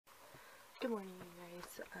Good morning, you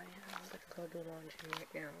guys. I am gonna go do laundry right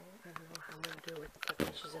now. I don't know how I'm gonna do it with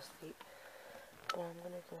Stephanie. She's asleep. But I'm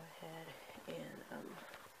gonna go ahead and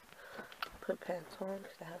put pants on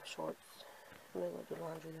because I have shorts. I'm gonna go do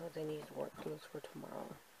laundry because I need work clothes for tomorrow.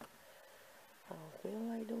 I don't feel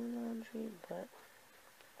like doing laundry, but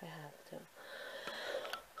I have to.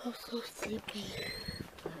 I'm so sleepy.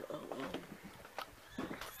 But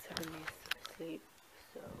Stephanie's asleep,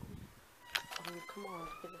 so come on,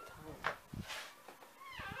 look at the time.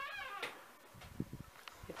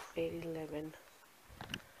 It's 8:11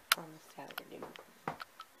 on a Saturday.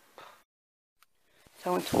 So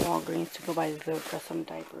I went to Walgreens to go buy Zilka some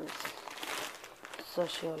diapers. So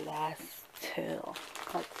she'll last till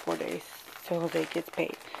like 4 days till Jose gets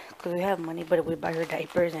paid. Because we have money, but we buy her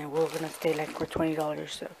diapers and we're gonna stay like for $20.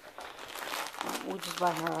 So we just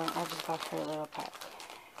bought her, I just got her a little pack.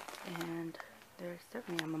 And there's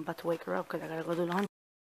Stephanie. I'm about to wake her up because I gotta go do laundry.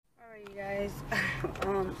 Alright, you guys.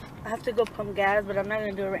 I have to go pump gas, but I'm not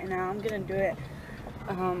gonna do it right now. I'm gonna do it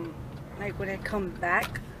like when I come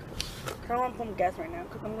back. I don't want to pump gas right now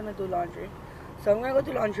because I'm gonna do laundry. So I'm gonna go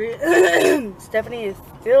do laundry. Stephanie is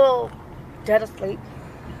still dead asleep.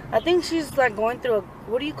 I think she's like going through a,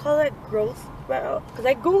 what do you call that, growth spurt? Because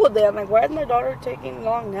I googled it. I'm like, why is my daughter taking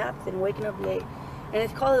long naps and waking up late? And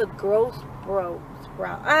it's called a growth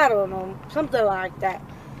sprout. I don't know, something like that.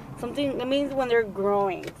 Something, it means when they're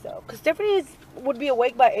growing. So, because Stephanie would be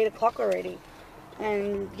awake by 8 o'clock already.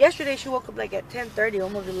 And yesterday she woke up like at 10:30,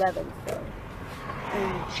 almost 11. So,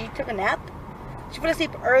 and she took a nap. She fell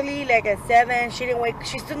asleep early, like at 7. She didn't wake.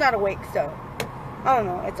 She's still not awake, so I don't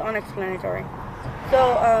know. It's unexplanatory. So,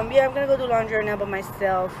 yeah, I'm gonna go do laundry right now by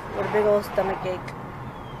myself with a big old stomach ache.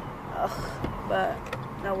 Ugh, but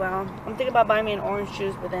oh well. I'm thinking about buying me an orange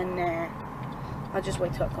juice, but then I'll just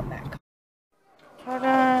wait till I come back.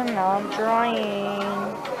 Ta-da! Now I'm drying.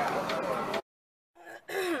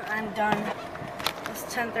 I'm done. It's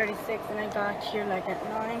 10:36, and I got here like at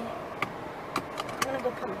 9. I'm gonna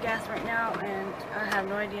go pump gas right now, and I have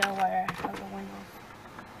no idea why I have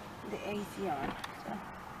the AC on. So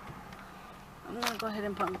I'm gonna go ahead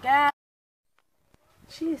and pump gas.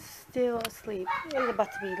 She's still asleep. It's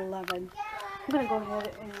about to be 11. I'm gonna go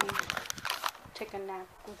ahead and take a nap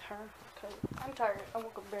with her because I'm tired. I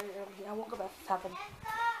woke up very early. I woke up at 7.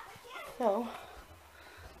 So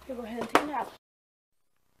I'm gonna go ahead and take a nap.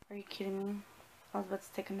 Are you kidding me? I was about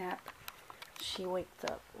to take a nap. She wakes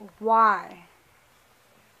up. Why?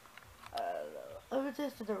 I'm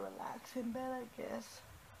just gonna relax in bed, I guess.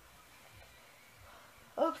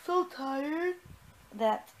 I'm so tired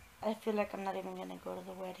that I feel like I'm not even gonna go to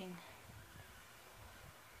the wedding.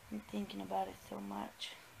 I'm thinking about it so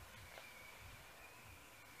much.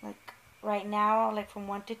 Like right now, like from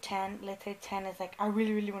 1 to 10, let's say 10 is like I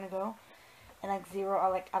really, really want to go, and like 0,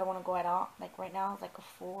 I don't want to go at all. Like right now, it's like a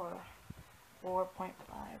 4, 4.5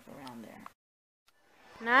 around there.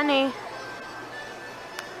 Nani.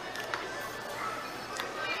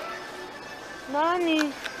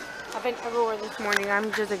 Nani. I've been everywhere this morning.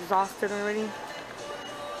 I'm just exhausted already.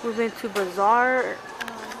 We've been to Bazaar.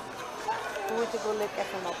 We went to go look at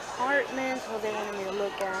some apartments. What they wanted me to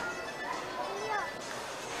look at.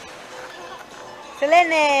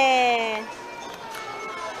 Selene!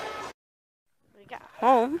 We got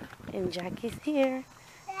home and Jackie's here.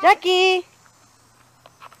 Jackie!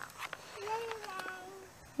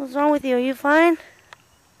 What's wrong with you? Are you fine?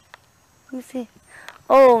 Let me see.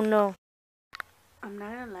 Oh no. I'm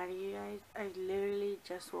not gonna lie to you guys. I literally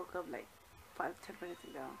just woke up like 5-10 minutes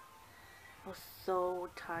ago. I was so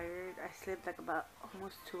tired. I slept like about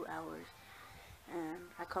almost 2 hours.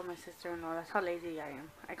 And I called my sister-in-law. That's how lazy I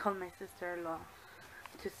am. I called my sister-in-law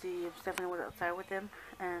to see if Stephanie was outside with him.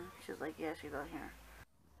 And she was like, yeah, she's out here.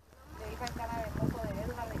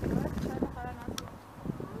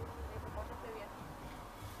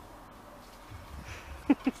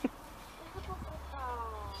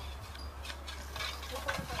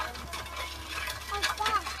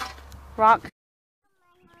 Rock.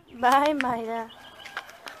 Bye, Maida.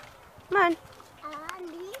 Come on.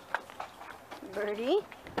 Birdie.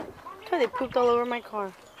 Oh, they pooped all over my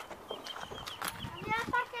car.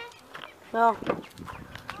 No.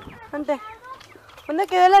 ¿Dónde? ¿Dónde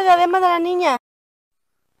quedó la diadema de la niña?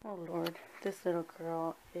 Oh Lord, this little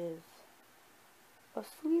girl is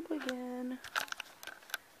asleep again.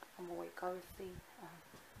 I'm awake, obviously.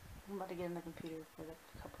 I'm about to get in the computer for like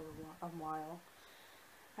a while.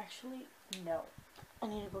 Actually, no. I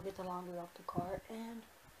need to go get the laundry off the car and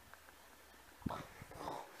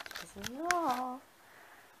piss me off.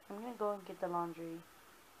 I'm gonna go and get the laundry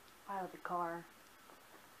out of the car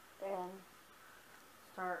and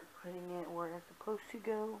start putting it where it's supposed to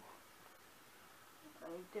go. I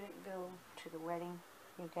didn't go to the wedding.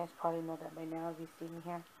 You guys probably know that by now if you see me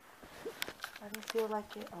here. I didn't feel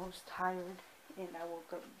like it. I was tired and I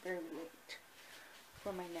woke up very late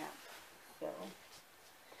for my nap. So,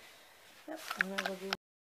 yep, I'm gonna go do the bed.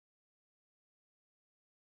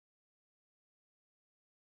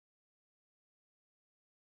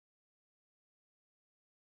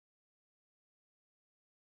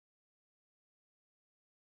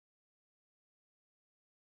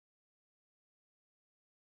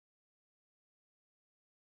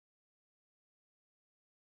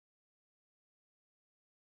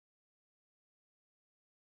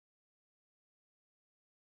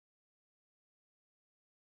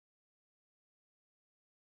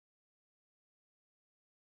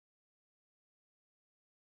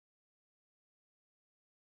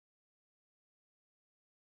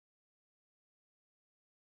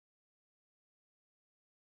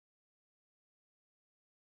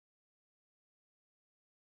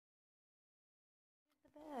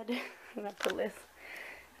 Not the list.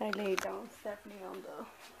 I laid down Stephanie on the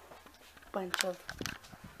bunch of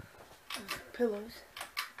pillows.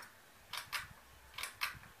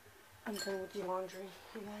 I'm done with the laundry,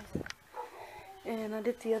 you guys. And I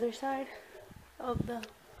did the other side of the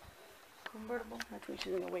convertible. I think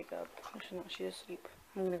she's gonna wake up. She's not. She's asleep.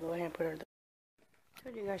 I'm gonna go ahead and put her. I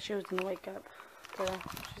told you guys she was gonna wake up. But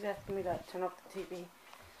she's asking me to turn off the TV,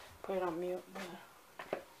 put it on mute.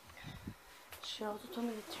 But she also told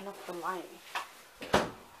me to turn off the light.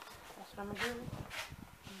 That's what I'm gonna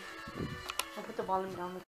do. I'll put the volume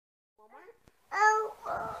down. Walmart? Oh.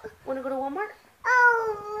 Wanna go to Walmart?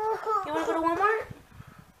 Oh. You wanna go to Walmart?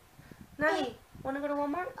 Nani, wanna go to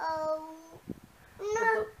Walmart? Oh.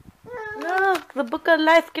 No. No, the Book of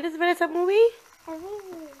Life. ¿Quieres ver esa movie?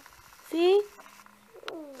 ¿Sí?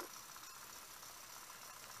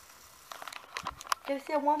 ¿Quieres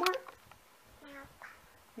ir a Walmart?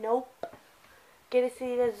 Nope. ¿Quieres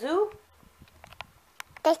ir al zoo?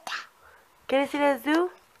 ¿Quieres ir al zoo?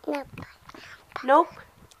 Nope.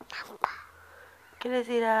 ¿Quieres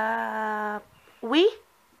ir a Wii?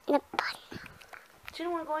 Nope. She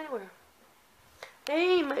don't want to go anywhere.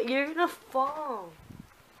 Hey, you're gonna fall.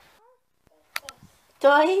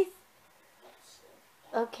 Toys?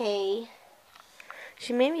 Okay.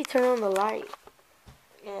 She made me turn on the light.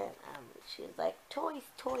 And she was like, toys,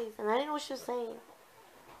 toys. And I didn't know what she was saying.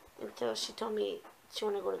 Until she told me she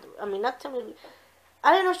wanted to go to the... I mean, not tell me...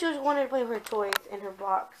 I didn't know she was wanting to play with her toys in her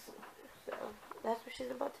box. So, that's what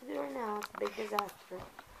she's about to do right now. It's a big disaster.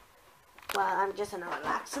 Well, I'm just gonna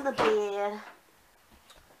relax in the bed.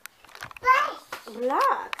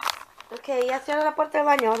 Relax. Okay, ya cierra la puerta del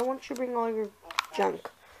baño. I don't want you to bring all your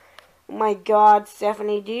junk. Oh my God,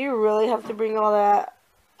 Stephanie, do you really have to bring all that?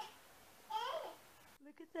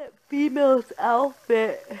 Look at that female's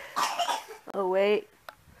outfit. Oh, wait.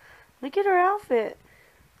 Look at her outfit.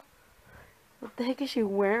 What the heck is she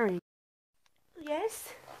wearing?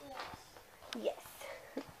 Yes? Yes.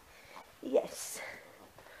 Yes.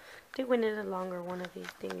 I think we need a longer one of these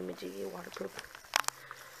thingy-majiggy waterproof.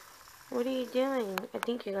 What are you doing? I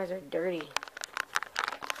think you guys are dirty.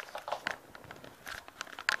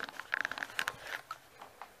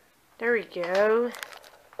 There we go.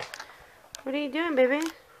 What are you doing, baby?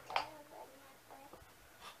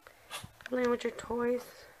 Playing with your toys.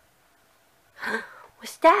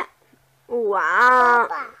 What's that? Wow.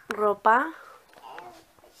 Ropa.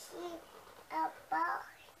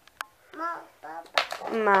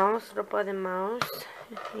 Mouse. Ropa de mouse.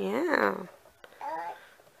 Yeah.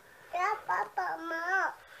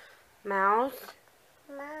 Mouse.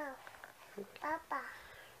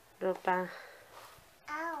 Ropa.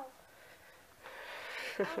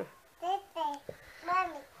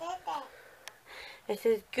 It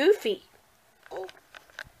says Goofy.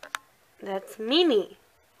 That's Mimi.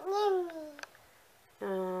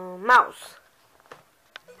 Mouse.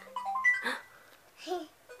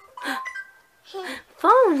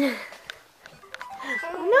 Phone.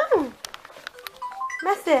 No.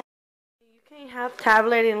 Mess it. You can't have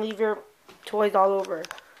tablet and leave your toys all over.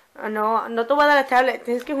 No, no te voy a dar la tablet.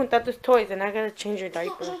 Tienes que juntar tus toys and I gotta change your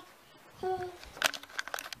diaper.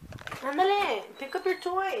 Ándale, pick up your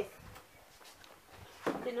toys.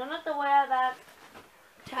 Si no, no te voy a dar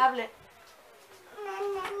tablet.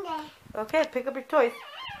 Okay, pick up your toys.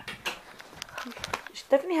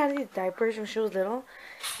 Stephanie had these diapers when she was little.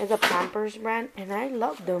 It's a Pampers brand, and I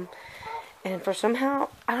loved them. And for somehow,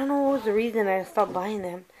 I don't know what was the reason I stopped buying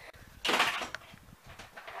them.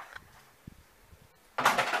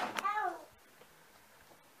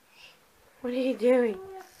 What are you doing?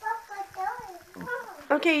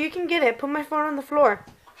 Okay, you can get it. Put my phone on the floor.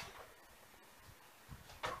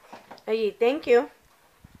 Hey, thank you.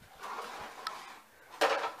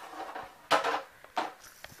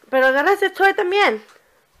 Pero agarra ese toy también.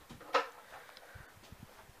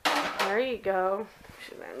 There you go.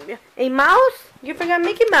 A mouse? You forgot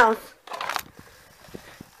Mickey Mouse.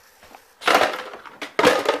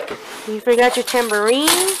 You forgot your tambourine.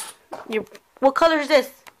 What color is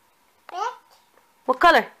this? Black. What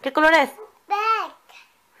color? ¿Qué color es? Black.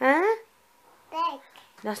 Huh? Black.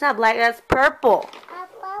 That's not black. That's purple.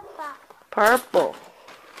 Papa. Purple.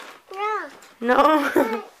 No. No.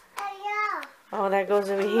 Yeah. Oh, that goes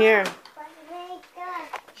over here. But very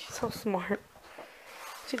good. She's so smart.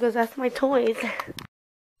 She goes, that's my toys.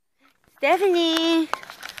 Stephanie!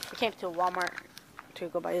 We came to Walmart to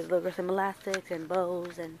go buy these little some elastics and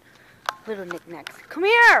bows and little knickknacks. Come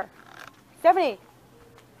here! Stephanie!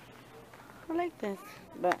 I like this,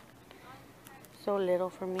 but so little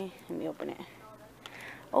for me. Let me open it.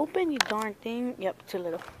 Open, you darn thing. Yep, too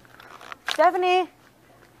little. Stephanie!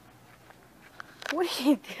 What are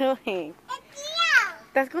you doing?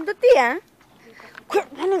 ¿Estás con tu tía? Quit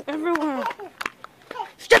running everywhere.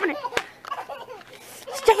 Stephanie!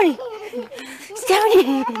 Stephanie!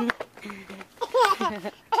 Stephanie!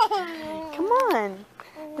 Come on.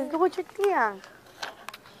 Let's go with your tia.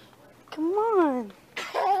 Come on.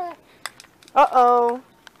 Uh-oh.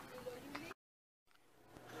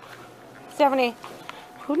 Stephanie,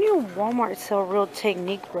 who knew Walmart sell real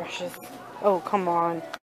technique brushes? Oh, come on.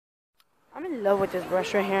 I'm in love with this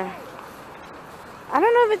brush right here. I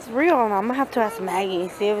don't know if it's real or not. I'm going to have to ask Maggie and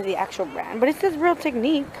see if it's the actual brand. But it says Real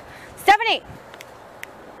Technique. Stephanie!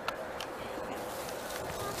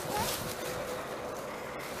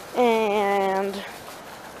 And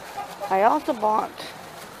I also bought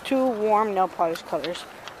 2 warm nail polish colors.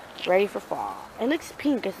 Ready for fall. It looks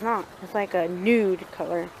pink. It's not. It's like a nude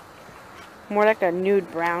color. More like a nude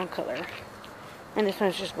brown color. And this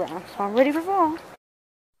one's just brown. So I'm ready for fall.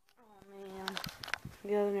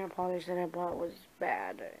 The other nail polish that I bought was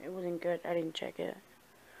bad. It wasn't good. I didn't check it.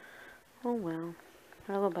 Oh well.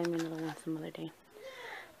 I'll go buy me another one some other day.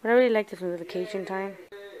 But I really like this one. The vacation time.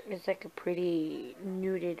 It's like a pretty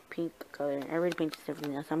nuded pink color. I already painted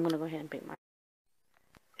everything else, so I'm going to go ahead and paint mine.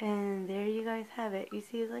 And there you guys have it. You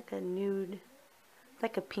see it's like a nude. It's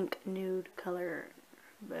like a pink nude color.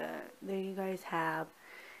 But there you guys have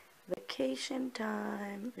vacation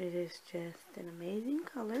time. It is just an amazing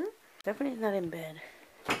color. Stephanie's not in bed.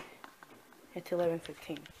 It's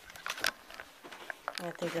 11:15.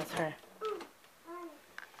 I think that's her.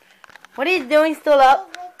 What are you doing still up?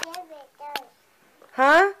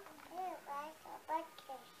 Huh?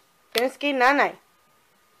 Tienes que ir, nanay.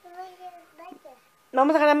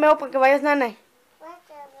 Vamos a agarrar milk para que vayas, nanay.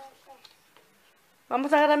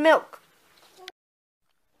 Vamos a agarrar milk.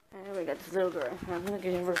 And we got this little girl. I'm going to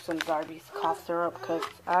give her some Darby's cough syrup because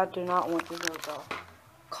I do not want this little girl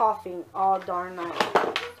coughing all darn night.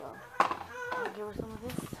 So, I'll give her some of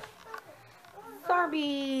this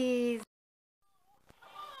Darby's.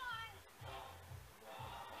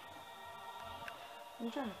 I'm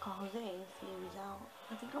trying to call Jose and see if he's out.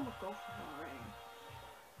 I think I'm going to go for him already.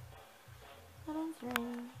 Not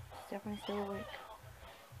answering. Stephanie's still awake.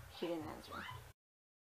 She didn't answer.